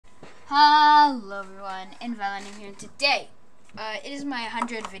Hello everyone, and Valen here today. It is my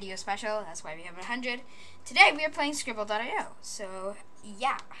 100 video special, that's why we have 100. Today we are playing Scribble.io, so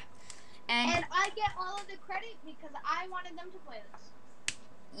yeah. And I get all of the credit because I wanted them to play this.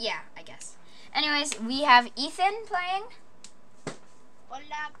 Yeah, I guess. Anyways, we have Ethan playing.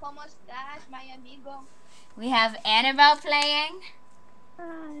 Hola, ¿cómo estás, my amigo? We have Annabelle playing.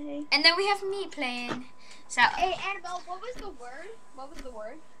 Hi. And then we have me playing. So, Hey, Annabelle, what was the word?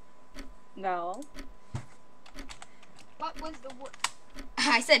 No. What was the word?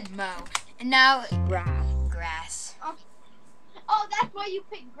 I said mow. And now, Grass. grass. Oh, that's why you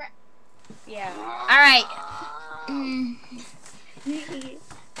picked grass. Yeah. Alright. Oh,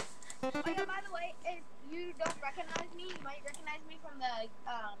 yeah, by the way, if you don't recognize me, you might recognize me from the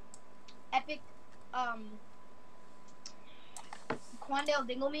epic Quandale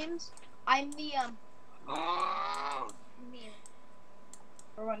Dingle memes. I'm the meme.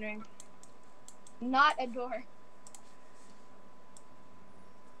 For wondering. Not a door.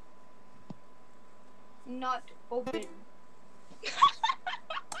 Not open.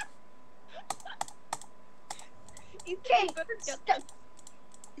 Okay,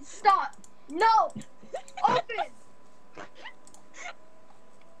 stop. No. Open.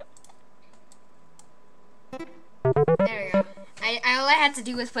 There we go. All I had to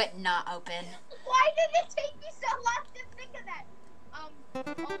do was put not open. Why did it take me so long to think of that?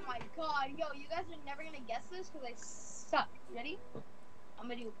 Oh my god, yo, you guys are never gonna guess this because I suck. Ready? I'm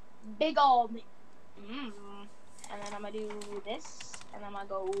gonna do big old, and then I'm gonna do this, and I'm gonna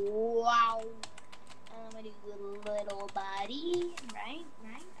go wow, and I'm gonna do little body, right.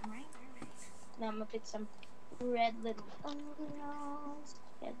 Now I'm gonna put some red little overalls,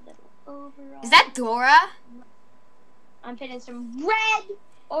 Is that Dora? I'm putting some red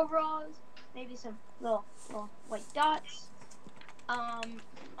overalls, maybe some little white dots. Oh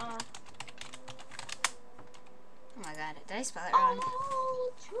my god, did I spell it wrong?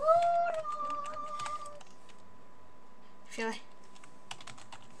 Oh, Toodles! I feel like...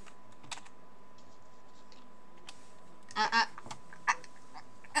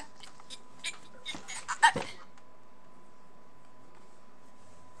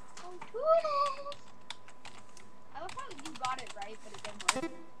 Oh, Toodles! I love how you got it right, but it didn't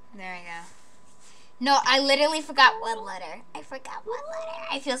work. There we go. No, I literally forgot one letter. I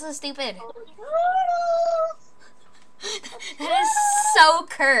feel so stupid. Oh, Toodles! That is so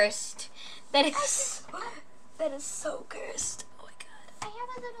cursed. That is so cursed. Oh my god. I have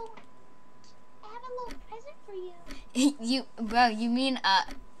a little present for you. You mean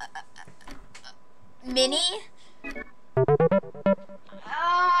Minnie? No,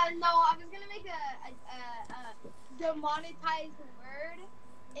 I was gonna make a demonetized word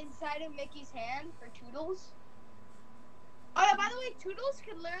inside of Mickey's hand for Toodles. Oh yeah, by the way, Toodles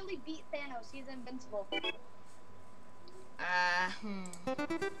can literally beat Thanos. He's invincible.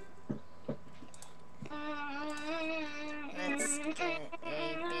 Let's get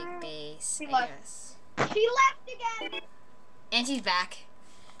a big base, She I left. guess. She left again. And she's back.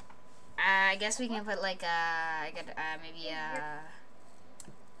 I guess we can put like maybe a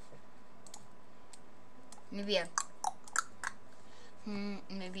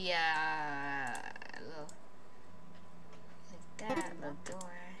little like that, little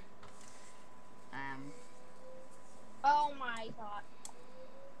door. Oh my god.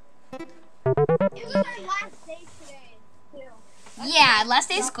 It was our last day today, too. Yeah, last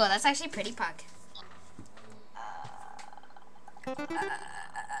day of school. That's actually pretty pug.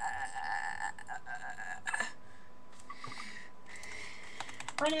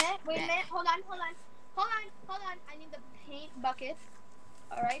 Wait a minute. Hold on. I need the paint bucket.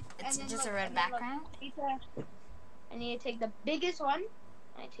 Alright? It's And then just look, a red and then look, background. I need to take the biggest one.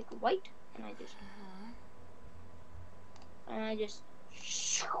 And I take white. And I just...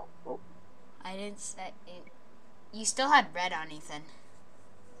 Oh. I didn't set it. You still had red on, Ethan.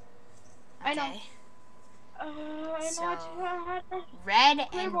 I know. Okay. I know. Red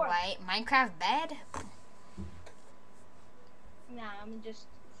and Clearboard. white. Minecraft bed. Nah, I'm just...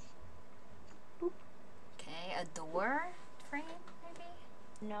 Okay, a door frame, maybe?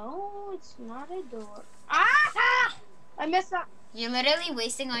 No, it's not a door. Ah! I messed up. You're literally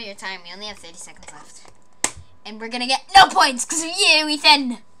wasting all your time. We only have 30 seconds left. And we're gonna get no points because of you,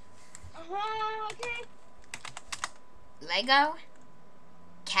 Ethan! Okay. Lego?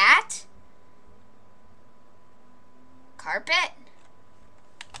 Cat? Carpet?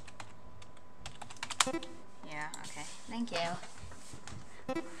 Yeah, okay. Thank you.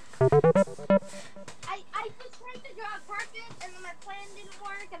 I just tried to draw a carpet and then my plan didn't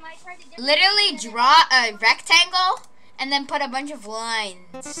work and I tried to Literally draw a rectangle and then put a bunch of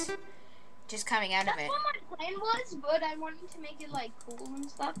lines. just coming out of That's it. what my plan was, but I wanted to make it like cool and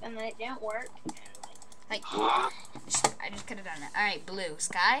stuff, and then it didn't work. Like, I just could have done it. All right, blue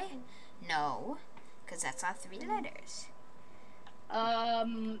sky. No, because that's all 3 letters.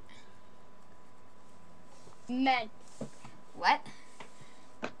 Men. What?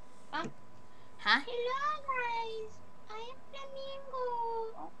 Huh? Huh? Hello, guys. I am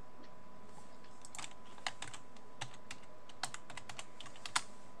Flamingo.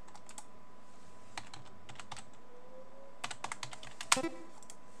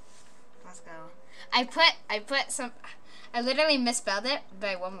 Let's go. I put some. I literally misspelled it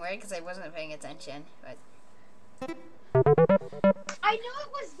by 1 word because I wasn't paying attention. But I knew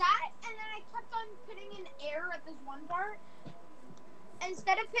it was that, and then I kept on putting an error at this one part.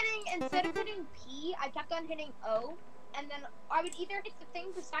 Instead of hitting P, I kept on hitting O, and then I would either hit the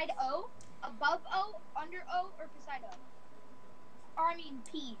thing beside O, above O, under O, or beside O. Or I mean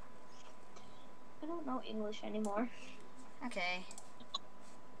P. I don't know English anymore. okay.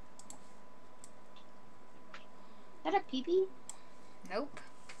 Is that a pee-pee? Nope.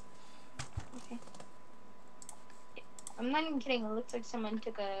 Okay. I'm not even kidding. It looks like someone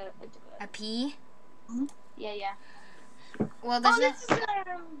took a A P. Yeah. Well,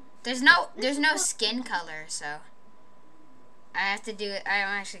 there's no skin color, so I have to do it. I'm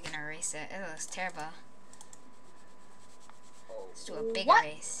actually gonna erase it. It looks terrible. Let's do a big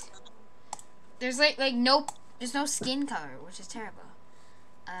erase. There's there's no skin color, which is terrible.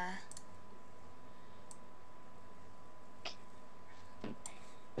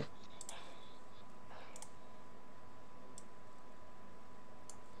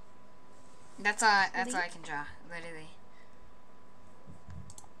 That's all I can draw, literally.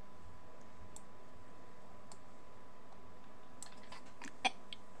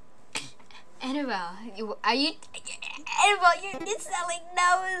 Annabelle, you're misspelling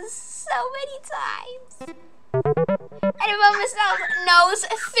nose so many times. Annabelle misspelled nose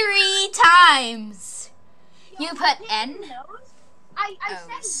 3 times. Yo, You put N? Nose? I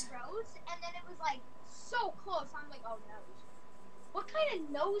O's. said rose, and then it was like so close. I'm like, oh, nose. What kind of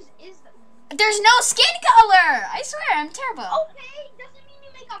nose is that? There's no skin color. I swear, I'm terrible. Okay, doesn't mean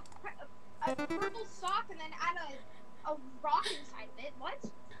you make a purple sock and then add a rock inside of it. What?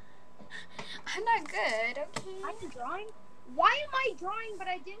 I'm not good. Okay. I'm drawing. Why am I drawing but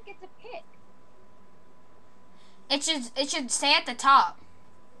I didn't get to pick? It should stay at the top.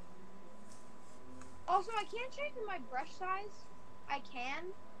 Also, I can't change my brush size. I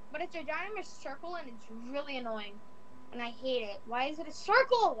can, but it's a giant circle and it's really annoying. And I hate it. Why is it a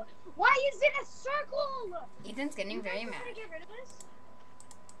circle? Why is it a circle? Ethan's getting very mad. Get rid of this?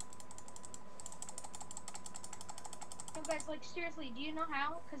 No, guys, like seriously, do you know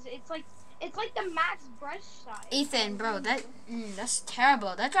how? Because it's like the max brush size. Ethan, bro, that's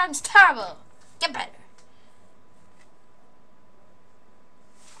terrible. That drawing's terrible. Get better.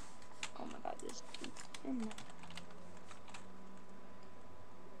 Oh my god, this.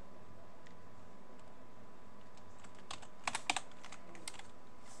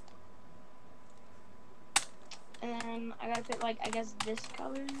 And I gotta put, like, I guess this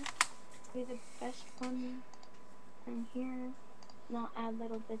color would be the best one. And here, not add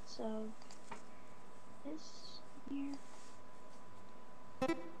little bits of this here.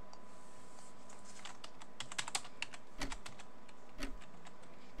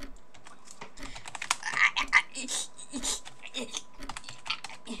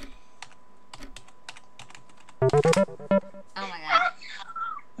 Oh my god.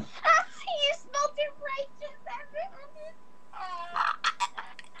 You spelled it right just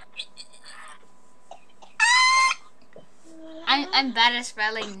I'm bad at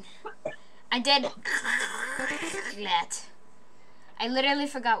spelling. I did that. I literally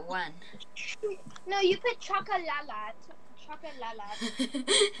forgot one. No, you put chocolalat. Chocolalat.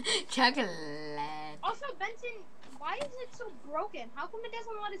 Chocolate. Also, Benson, why is it so broken? How come it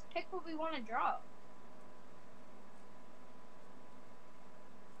doesn't let us pick what we want to draw?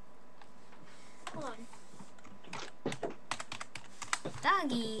 Hold on.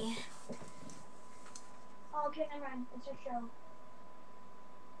 Doggy. Oh, okay, never mind. It's your show.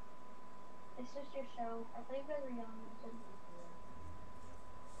 It's just your show. I thought you guys were young.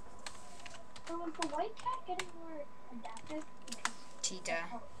 So is the white cat getting more adaptive? Cheetah.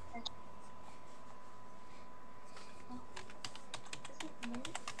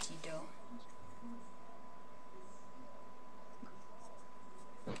 Cheeto.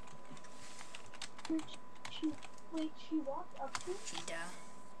 She walked up to Cheetah.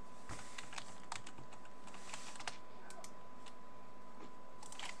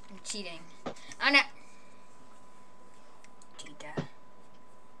 I'm cheating. Oh no. Cheetah.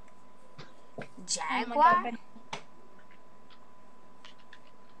 jaguar? Ben-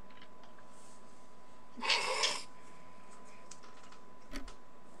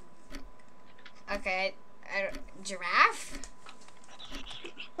 Okay, giraffe?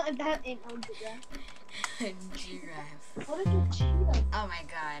 That ain't no giraffe. Giraffe. What is a cheetah? Oh my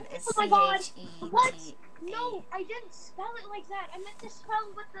god, it's Oh my god. C-H-E-T-A. What? No, I didn't spell it like that. I meant to spell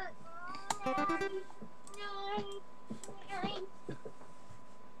it with the.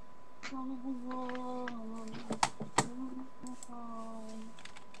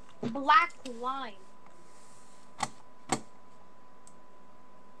 Black line.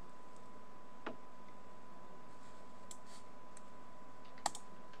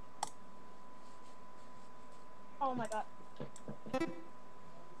 Oh my god. Benson,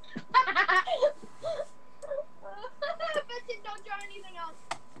 don't draw anything else.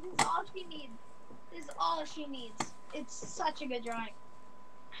 This is all she needs. This is all she needs. It's such a good drawing.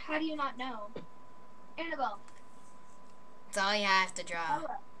 How do you not know? Annabelle. That's all you have to draw.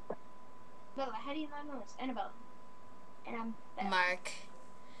 Bella, how do you not know this? Annabelle. And I'm Bella. Mark.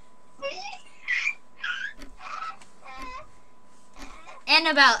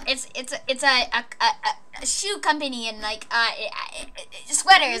 Annabelle, it's a shoe company and like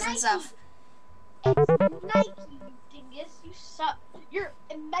sweaters and stuff. It's Nike, you dingus. You suck. You're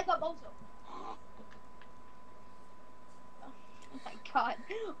a mega bozo. Oh my god.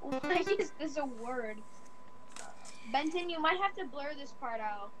 Why is this a word? Benton, you might have to blur this part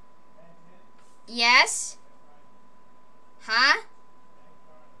out. Yes? Huh?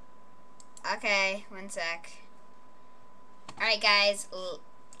 Okay, one sec. Alright guys,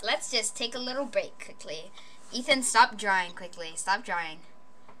 let's just take a little break quickly. Ethan, stop drawing quickly. Stop drawing.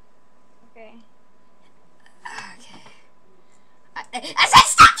 Okay. Okay. I said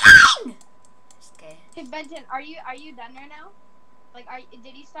stop drawing! Okay. Hey Benton, are you done right now? Like,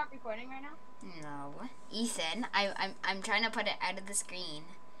 did you stop recording right now? No. Ethan, I'm trying to put it out of the screen.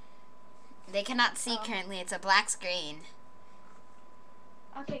 They cannot see currently. It's a black screen.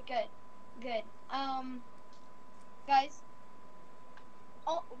 Okay, good. Good. Guys.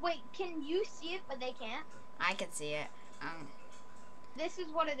 Oh, wait, can you see it but they can't? I can see it. This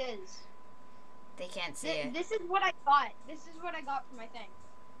is what it is. They can't see it. This is what I got. This is what I got for my thing.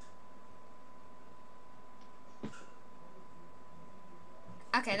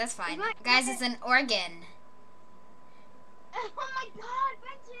 Okay, that's fine. Guys, it's an organ. Oh my god,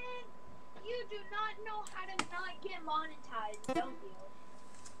 Benton! You do not know how to not get monetized, don't you?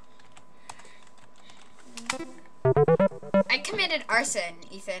 I committed arson,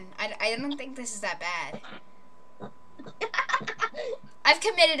 Ethan. I don't think this is that bad. I've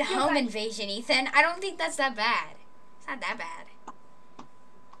committed home invasion, Ethan. I don't think that's that bad. It's not that bad.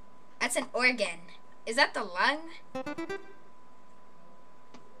 That's an organ. Is that the lung?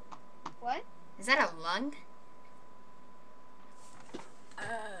 What? Is that a lung?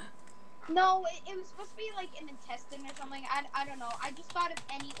 No, it was supposed to be like an intestine or something. I don't know. I just thought of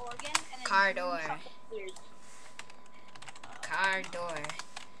any organ and then Car door. Car door.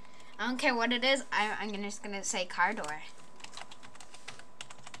 I don't care what it is. I'm just gonna say car door.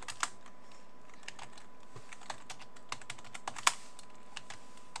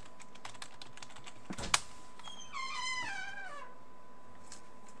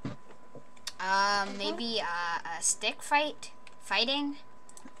 Maybe a stick fight? Fighting?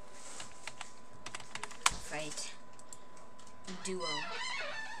 Fight. Duo.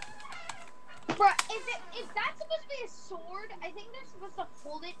 Bruh, if that's supposed to be a sword, I think they're supposed to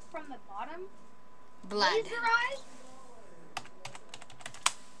hold it from the bottom. Blood. Laser eyes?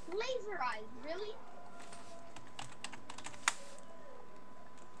 Laser eyes, really?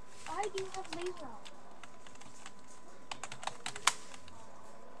 I do have laser eyes.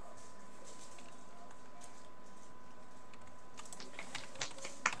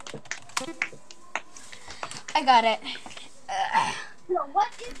 I got it. Yo,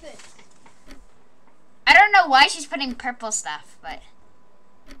 what is this? I don't know why she's putting purple stuff, but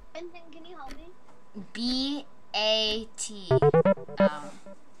Benton, can you help me? B-A-T. Battle?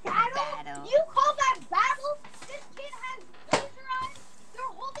 Battle. You call that battle? This kid has laser eyes. They're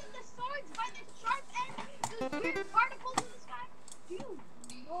holding the swords by the sharp end. Those weird particles in the sky. Do you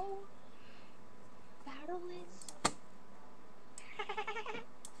know battle is?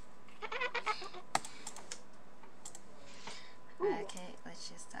 Okay, let's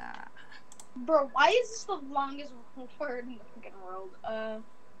just Bro, why is this the longest word in the freaking world? Oh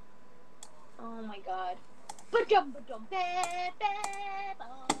my god.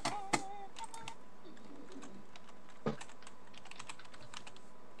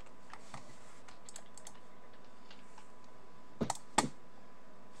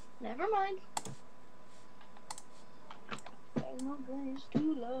 Never mind. There's no place to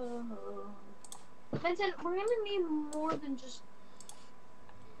love. Vincent, we're gonna need more than just.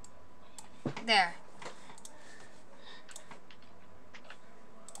 There.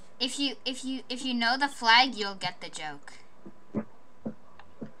 If you know the flag, you'll get the joke.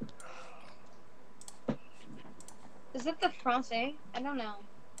 Is that the Francais? I don't know.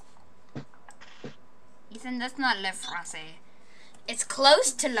 Ethan, that's not Le Francais. It's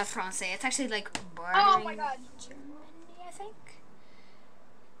close to Le Francais. It's actually like bordering Oh my god. Germany, I think.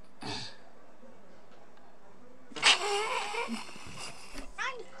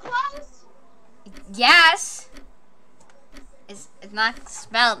 I'm close. Yes. It's not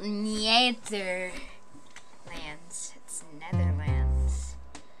spelled Netherlands. It's Netherlands.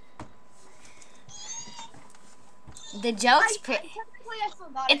 The joke's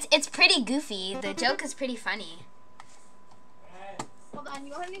it's pretty goofy. The joke is pretty funny. Hold on,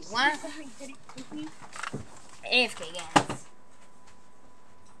 you want to see What? something pretty goofy? AFK games.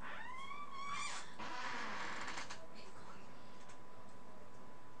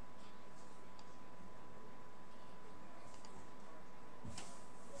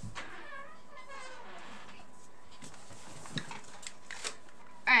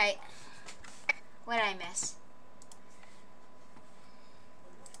 Alright. What did I miss?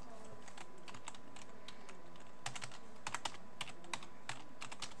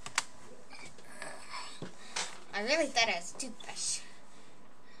 I really thought it was a toothbrush.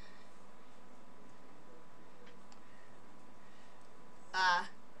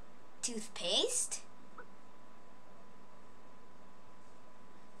 Toothpaste?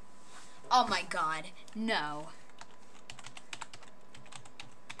 Oh my god, no.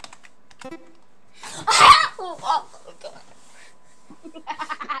 Oh my god.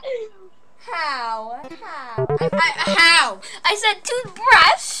 How? How? I said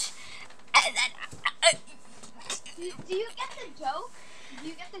toothbrush. And then, Do you get the joke? Do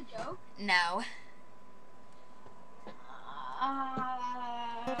you get the joke? no.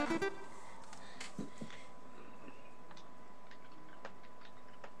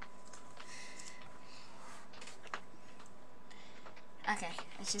 Okay,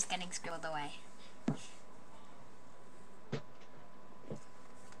 it's just getting scribbled away.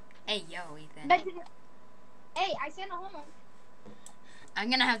 Hey, yo, Ethan. But, hey, I sent a homo. I'm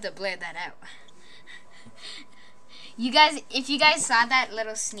gonna have to blur that out. You guys, if you guys saw that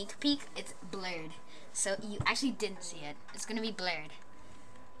little sneak peek, it's blurred. So you actually didn't see it. It's gonna be blurred.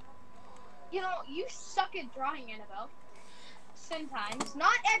 You know, you suck at drawing, Annabelle. Sometimes.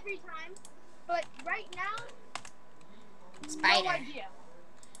 Not every time. But right now, Spider. no idea.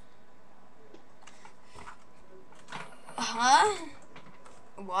 Huh?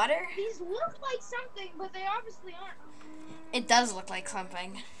 Water? These look like something, but they obviously aren't. It does look like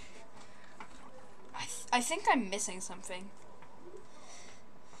something. I think I'm missing something.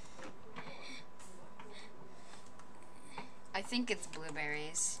 I think it's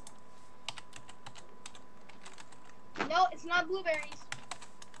blueberries. No, it's not blueberries.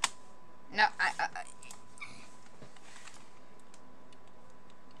 No,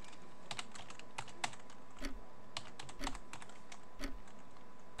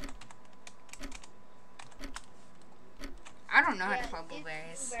 I don't know how to spell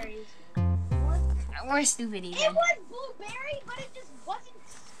blueberries. Blueberries. We're stupid, Ethan. It was blueberry, but it just wasn't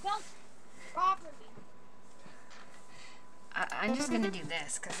spelled properly. I'm just gonna do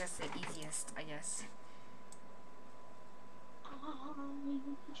this because that's the easiest, I guess.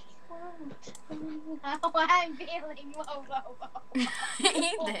 How I'm feeling. Whoa, whoa, whoa.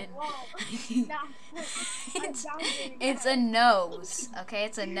 Ethan. Whoa. Nah, It's a nose. Okay,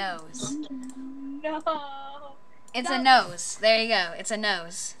 it's a nose. No. It's a nose. There you go. It's a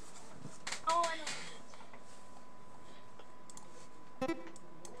nose. Oh, I know.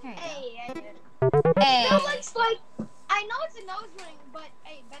 There you Hey, I did. go. Hey. It looks like. I know it's a nose ring, but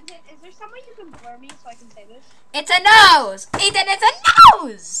hey, Vincent, is there some way you can blur me so I can say this? It's a nose. Ethan, it's a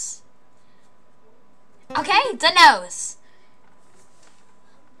nose. Okay, it's a nose.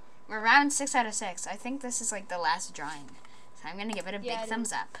 We're around 6 out of 6. I think this is like the last drawing. So I'm gonna give it a big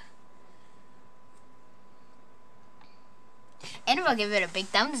thumbs up. And we'll give it a big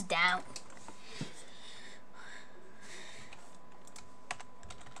thumbs down.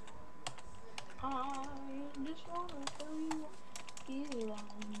 I just wanna tell you what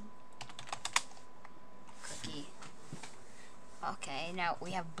Cookie. Okay, now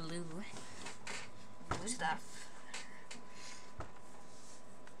we have blue. Blue stuff.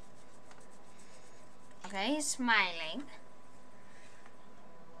 Okay, he's smiling.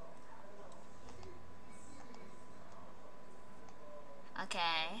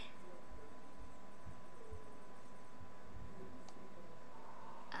 Okay.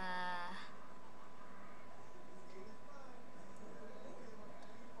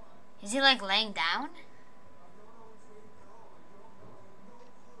 Is he like laying down?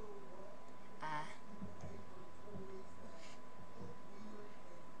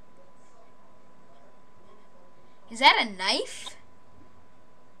 Is that a knife?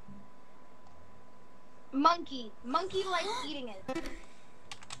 Monkey. Monkey likes eating it.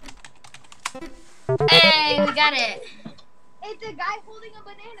 Hey, we got it. It's a guy holding a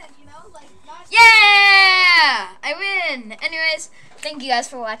banana, you know? Like, not... Yeah! I win! Anyways, thank you guys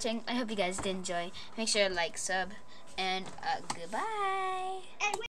for watching. I hope you guys did enjoy. Make sure to like, sub, and goodbye. And